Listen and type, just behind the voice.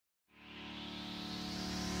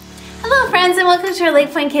Hello friends and welcome to our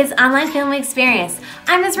LakePoint Kids online film experience.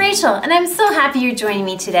 I'm Ms. Rachel and I'm so happy you're joining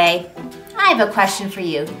me today. I have a question for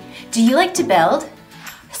you. Do you like to build?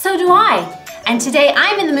 So do I. And today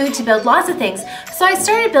I'm in the mood to build lots of things, so I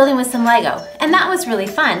started building with some Lego, and that was really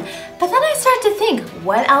fun. But then I started to think,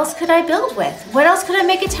 what else could I build with? What else could I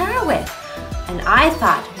make a tower with? And I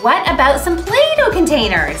thought, what about some Play-Doh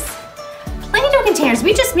containers? Play-Doh containers,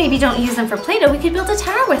 we just maybe don't use them for Play-Doh, we could build a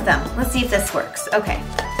tower with them. Let's see if this works. Okay,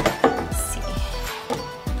 let's see.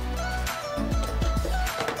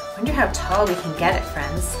 Wonder how tall we can get it,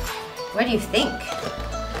 friends. What do you think?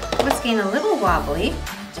 Oh, it's getting a little wobbly. I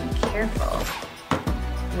have to be careful.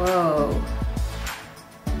 Whoa.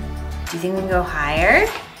 Do you think we can go higher?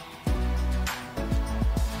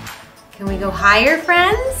 Can we go higher,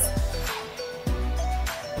 friends?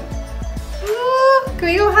 Ooh, can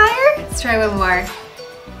we go higher? Let's try one more.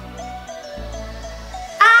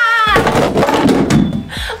 Ah!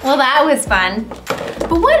 Well, that was fun.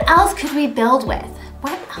 But what else could we build with?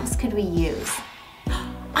 What else could we use?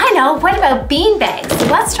 I know, what about bean bags?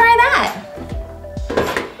 Let's try that.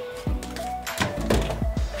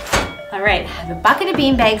 All right, I have a bucket of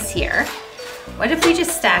bean bags here. What if we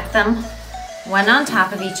just stack them one on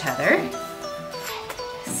top of each other?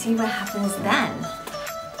 See what happens then.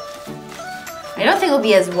 I don't think it'll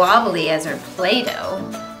be as wobbly as our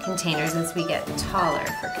Play-Doh containers as we get taller,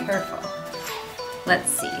 if we're careful. Let's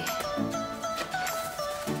see.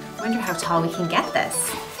 I wonder how tall we can get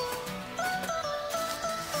this.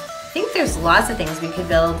 I think there's lots of things we could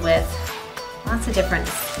build with, lots of different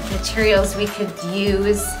materials we could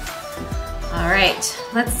use. All right,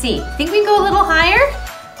 let's see. Think we can go a little higher?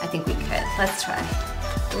 I think we could. Let's try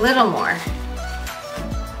a little more.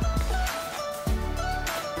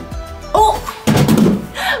 Oh!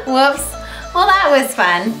 Whoops. Well, that was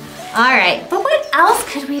fun. All right, but what else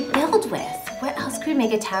could we build with? What else could we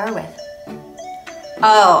make a tower with?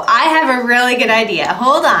 Oh, I have a really good idea.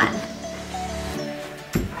 Hold on.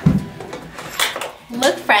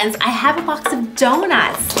 Look, friends, I have a box of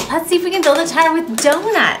donuts. Let's see if we can build a tower with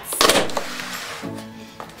donuts.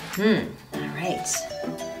 All right.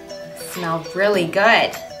 Smell really good.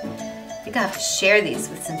 I think I'll have to share these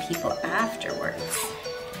with some people afterwards.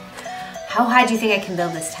 How high do you think I can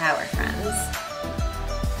build this tower, friends?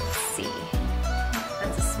 Let's see.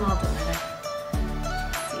 That's a small donut.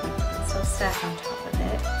 Let's see, we can still stack on top of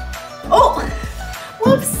it. Oh,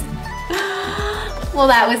 whoops. Well,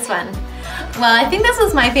 that was fun. Well, I think this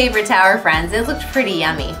was my favorite tower, friends. It looked pretty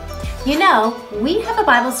yummy. You know, we have a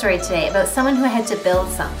Bible story today about someone who had to build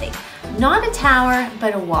something. Not a tower,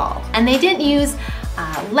 but a wall. And they didn't use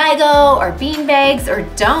Lego or bean bags or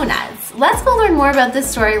donuts. Let's go learn more about this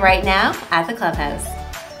story right now at the clubhouse.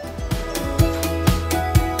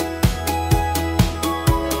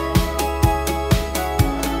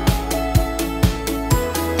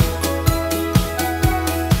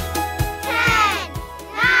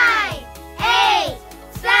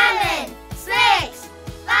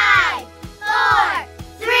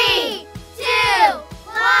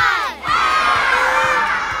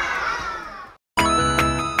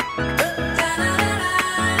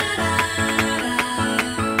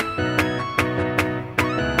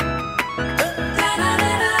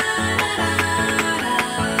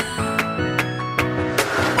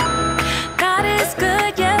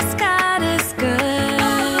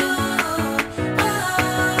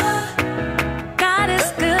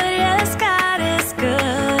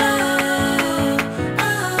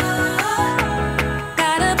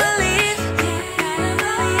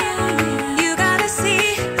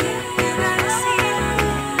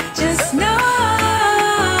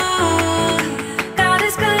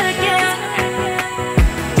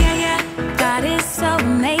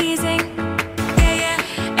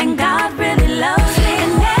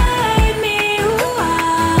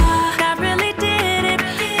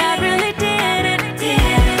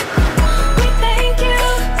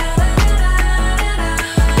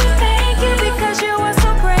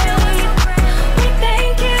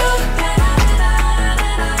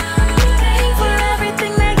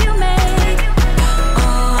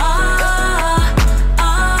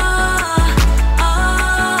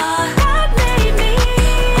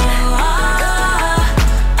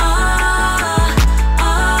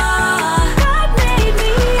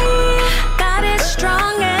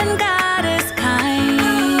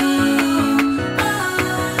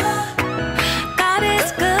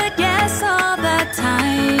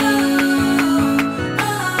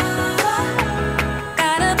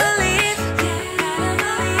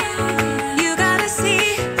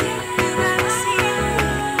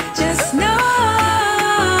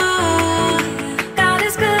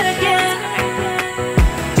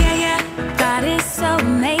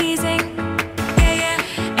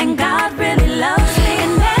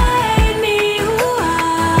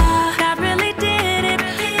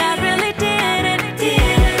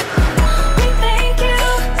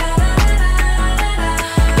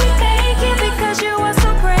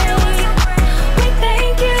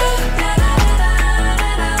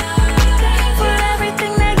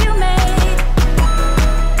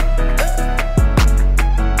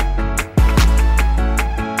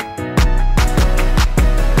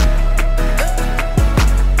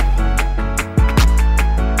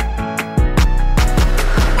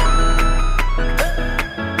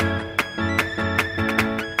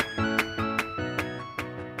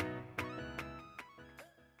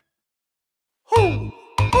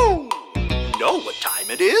 know what time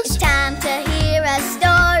it is. It's time to hear a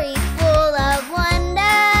story full of wonder.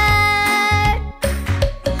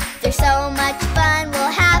 There's so much fun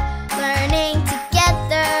we'll have learning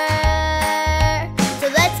together. So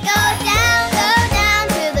let's go down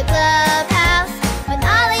to the clubhouse with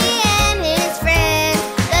Ollie and his friends.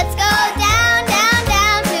 Let's go down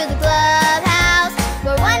to the clubhouse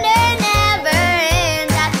where wonder never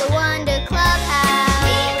ends at the Wonder Clubhouse.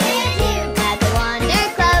 Meet with you at the Wonder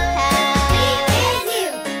Clubhouse. Meet with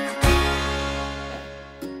you.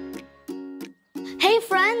 Hey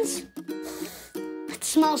friends! It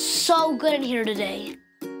smells so good in here today.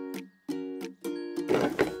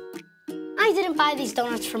 I didn't buy these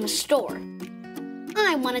donuts from a store.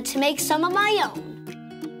 I wanted to make some of my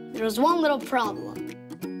own. There was one little problem.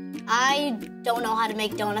 I don't know how to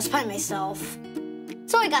make donuts by myself.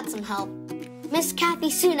 So I got some help. Miss Kathy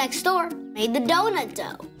Sue next door made the donut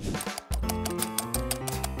dough.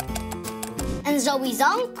 And Zoe's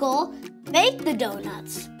uncle baked the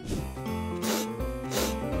donuts.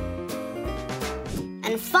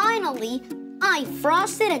 And finally, I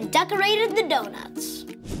frosted and decorated the donuts.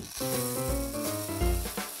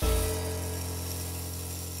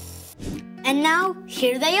 And now,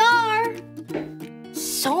 here they are!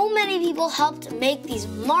 So many people helped make these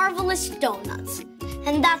marvelous donuts,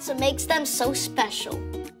 and that's what makes them so special.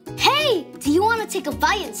 Hey, do you want to take a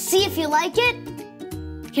bite and see if you like it?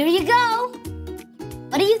 Here you go!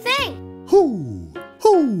 What do you think? Hoo!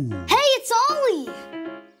 Hoo! Hey, it's Ollie!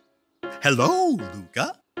 Hello,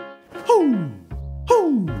 Luca. Hoo!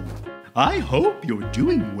 Hoo! I hope you're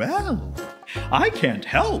doing well. I can't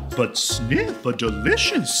help but sniff a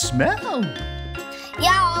delicious smell.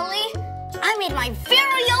 Yeah, Ollie, I made my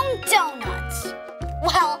very own donuts.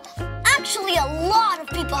 Well, actually, a lot of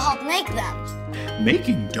people helped make them.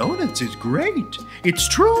 Making donuts is great. It's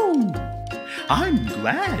true. I'm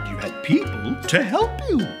glad you had people to help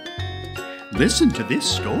you. Listen to this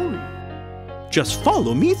story. Just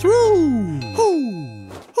follow me through. Hoo!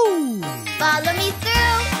 Hoo! Follow me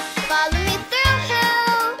through, follow me through, who?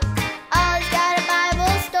 Ollie's got a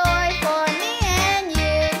Bible story for me and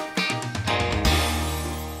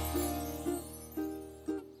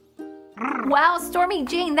you. Wow, Stormy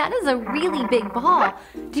Jane, that is a really big ball.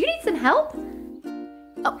 Do you need some help?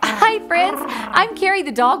 Oh, hi, friends. I'm Carrie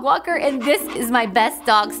the dog walker, and this is my best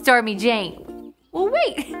dog, Stormy Jane. Well,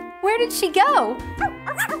 wait, where did she go?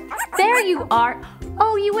 There you are.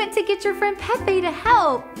 Oh, you went to get your friend Pepe to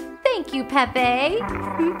help. Thank you, Pepe.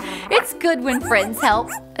 It's good when friends help,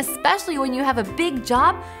 especially when you have a big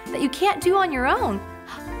job that you can't do on your own.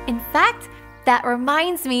 In fact, that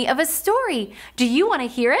reminds me of a story. Do you want to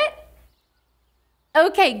hear it?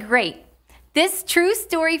 Okay, great. This true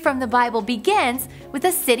story from the Bible begins with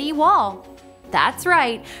a city wall. That's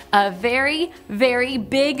right, a very, very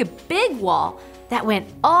big wall that went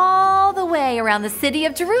all the way around the city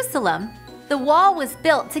of Jerusalem. The wall was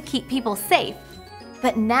built to keep people safe,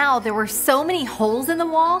 but now there were so many holes in the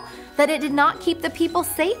wall that it did not keep the people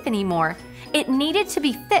safe anymore. It needed to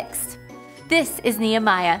be fixed. This is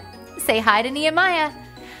Nehemiah. Say hi to Nehemiah.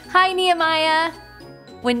 Hi, Nehemiah.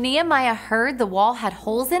 When Nehemiah heard the wall had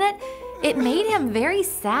holes in it, it made him very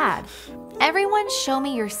sad. Everyone show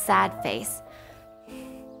me your sad face.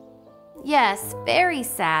 Yes, very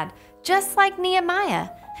sad, just like Nehemiah.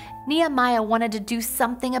 Nehemiah wanted to do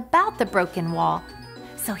something about the broken wall.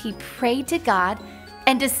 So he prayed to God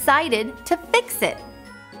and decided to fix it.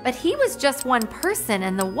 But he was just one person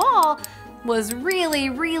and the wall was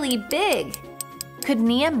really, really big. Could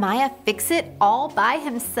Nehemiah fix it all by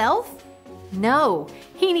himself? No,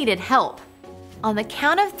 he needed help. On the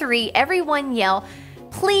count of 3, everyone yell,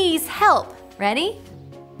 "Please help." Ready?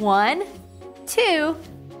 1, 2,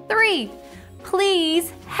 3.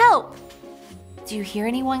 Please help. Do you hear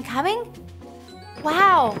anyone coming?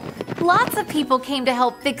 Wow, lots of people came to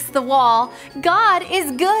help fix the wall. God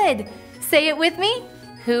is good. Say it with me.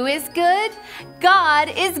 Who is good? God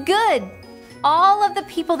is good. All of the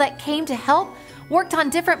people that came to help worked on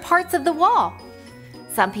different parts of the wall.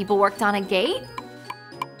 Some people worked on a gate.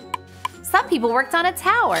 Some people worked on a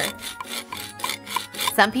tower.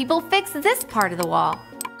 Some people fixed this part of the wall.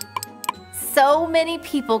 So many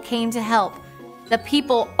people came to help. The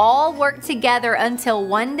people all worked together until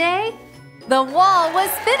one day, the wall was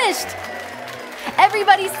finished.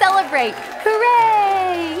 Everybody celebrate.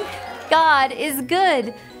 Hooray! God is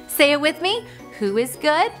good. Say it with me. Who is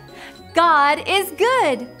good? God is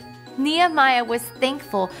good. Nehemiah was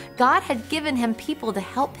thankful. God had given him people to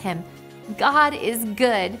help him. God is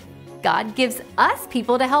good. God gives us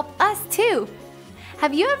people to help us too.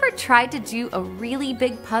 Have you ever tried to do a really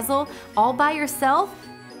big puzzle all by yourself?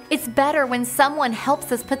 It's better when someone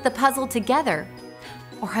helps us put the puzzle together.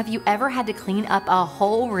 Or have you ever had to clean up a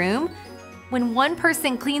whole room? When one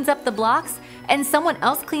person cleans up the blocks, and someone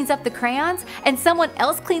else cleans up the crayons, and someone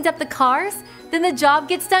else cleans up the cars, then the job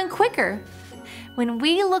gets done quicker. When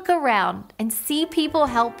we look around and see people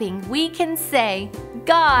helping, we can say,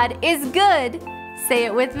 God is good. Say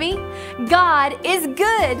it with me. God is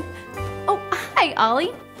good. Oh, hi,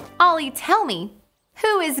 Ollie. Ollie, tell me,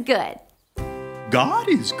 who is good? God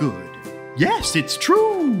is good. Yes, it's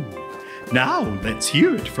true. Now let's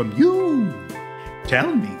hear it from you.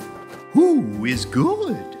 Tell me, who is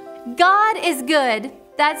good? God is good.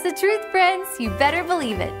 That's the truth, friends. You better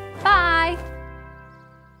believe it. Bye.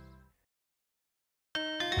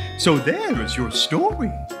 So there's your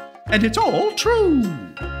story, and it's all true.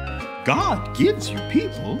 God gives you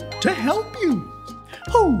people to help you.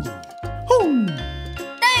 Hoo, hoo.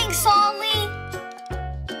 Thanks, Ollie.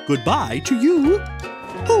 Goodbye to you.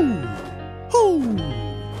 Hoo, hoo.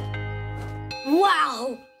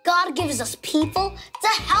 Wow, God gives us people to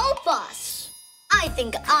help us. I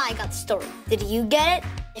think I got the story. Did you get it?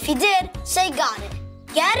 If you did, say got it.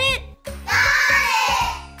 Get it? Got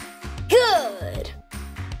it! Good.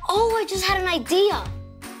 Oh, I just had an idea.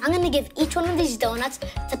 I'm gonna give each one of these donuts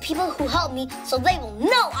to people who help me so they will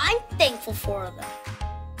know I'm thankful for them.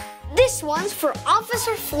 This one's for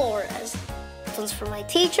Officer Flores. This one's for my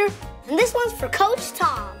teacher, and this one's for Coach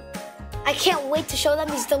Tom. I can't wait to show them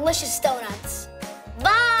these delicious donuts.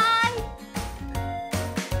 Bye!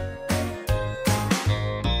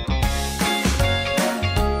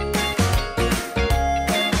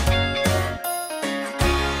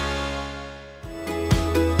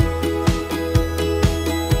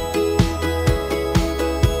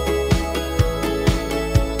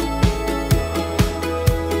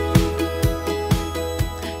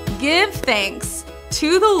 Give thanks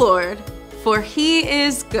to the Lord, for he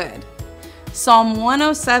is good. Psalm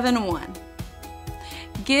 107:1.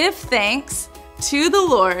 Give thanks to the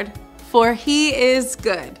Lord, for he is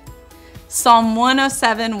good. Psalm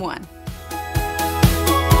 107:1.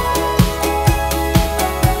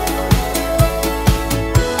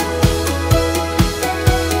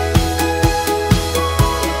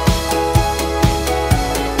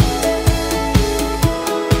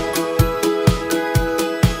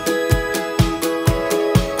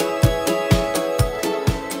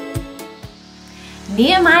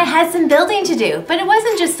 Nehemiah had some building to do, but it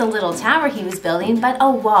wasn't just a little tower he was building, but a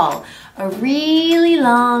wall. A really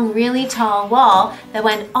long, really tall wall that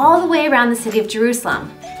went all the way around the city of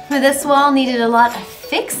Jerusalem. But this wall needed a lot of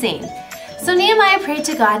fixing. So Nehemiah prayed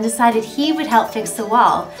to God and decided he would help fix the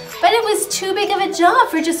wall. But it was too big of a job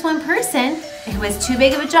for just one person. It was too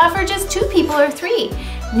big of a job for just 2 people or 3.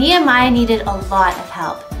 Nehemiah needed a lot of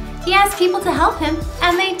help. He asked people to help him,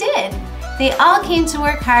 and they did. They all came to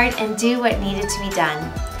work hard and do what needed to be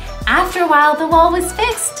done. After a while, the wall was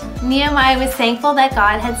fixed. Nehemiah was thankful that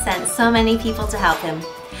God had sent so many people to help him.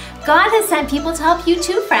 God has sent people to help you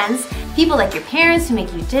too, friends. People like your parents who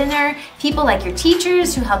make you dinner, people like your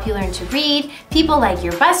teachers who help you learn to read, people like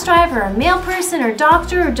your bus driver, or mail person, or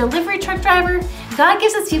doctor, or delivery truck driver. God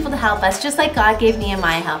gives us people to help us just like God gave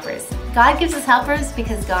Nehemiah helpers. God gives us helpers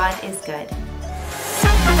because God is good.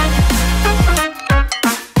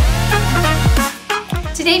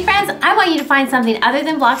 Today, friends, I want you to find something other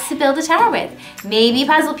than blocks to build a tower with. Maybe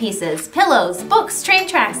puzzle pieces, pillows, books, train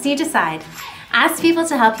tracks, you decide. Ask people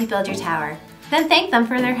to help you build your tower. Then thank them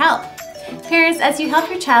for their help. Parents, as you help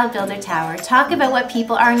your child build their tower, talk about what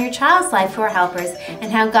people are in your child's life who are helpers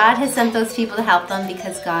and how God has sent those people to help them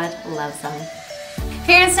because God loves them.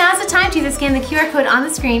 Parents, now is the time to either scan the QR code on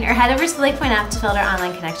the screen or head over to the LakePoint app to fill out our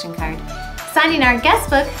online connection card. Signing our guest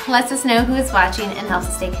book lets us know who is watching and helps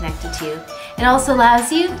us stay connected to you. It also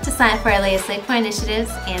allows you to sign up for our latest LakePoint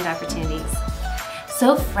initiatives and opportunities.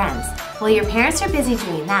 So friends, while your parents are busy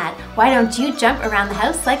doing that, why don't you jump around the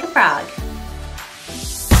house like a frog?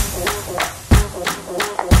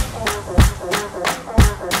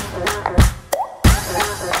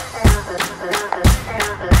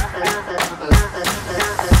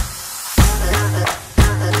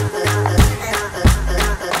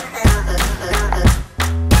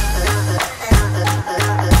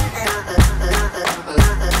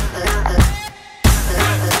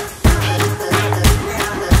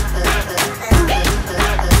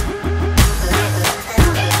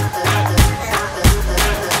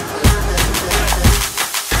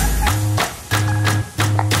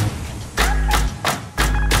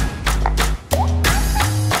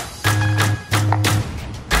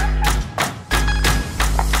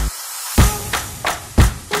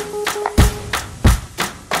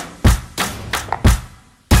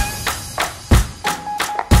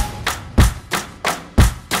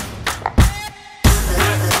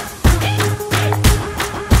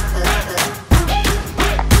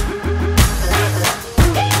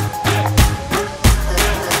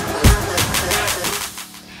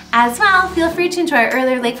 As well, feel free to enjoy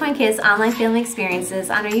earlier LakePoint Kids online family experiences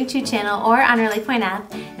on our YouTube channel or on our LakePoint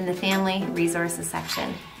app in the Family Resources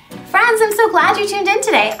section. Friends, I'm so glad you tuned in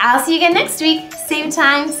today. I'll see you again next week, same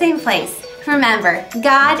time, same place. Remember,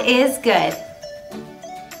 God is good.